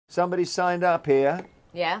Somebody signed up here.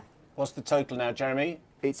 Yeah. What's the total now, Jeremy?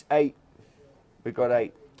 It's 8. We've got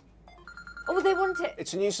 8. Oh, they want it.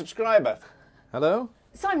 It's a new subscriber. Hello?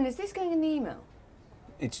 Simon, is this going in the email?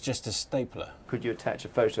 It's just a stapler. Could you attach a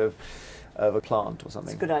photo of a plant or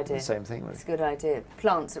something? It's a good idea. The same thing, really. It's a good idea.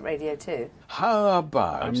 Plants at Radio 2. How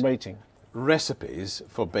about I'm waiting. recipes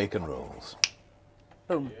for bacon rolls?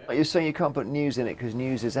 Boom. You're saying you can't put news in it because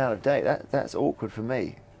news is out of date. That's awkward for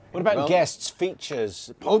me. What about Well- guests,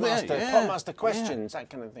 features, Oh, Podmaster questions, that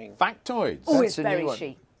kind of thing? Factoids. Oh, That's it's a new very one.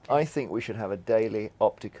 chic. I think we should have a daily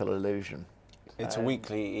optical illusion. It's a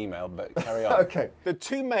weekly email, but carry on. Okay. The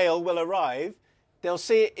 2 mail will arrive. They'll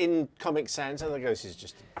see it in Comic Sans, and they'll go, "This is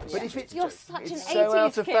just." But if it's You're such an it's 80s so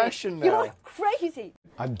out of kid. fashion now. You're crazy.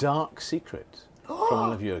 A dark secret from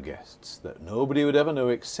one of your guests that nobody would ever know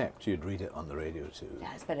except you'd read it on the radio too.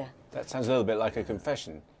 That's better. That sounds a little bit like a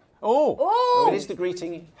confession. Oh! Oh! But is the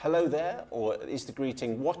greeting "hello there" or is the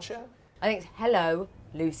greeting "watcher"? I think it's hello,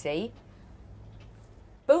 Lucy.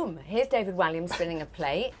 Boom, here's David Walliams spinning a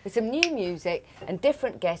plate with some new music and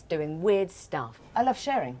different guests doing weird stuff. I love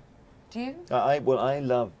sharing. Do you? I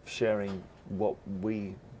love sharing what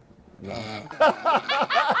we love.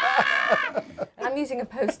 I'm using a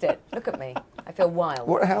Post-it. Look at me. I feel wild.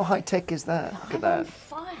 How high tech is that? Look at I'm on that.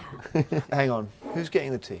 fire. Hang on. Who's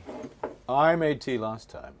getting the tea? I made tea last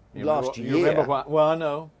time. Last You year? remember what? Well,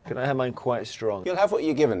 no. Can I have mine quite strong? You'll have what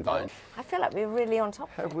you're given, Vine. I feel like we're really on top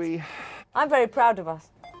of Have it. we? I'm very proud of us.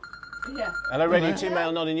 Yeah. Hello, Radio 2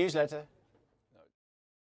 Mail, not a newsletter.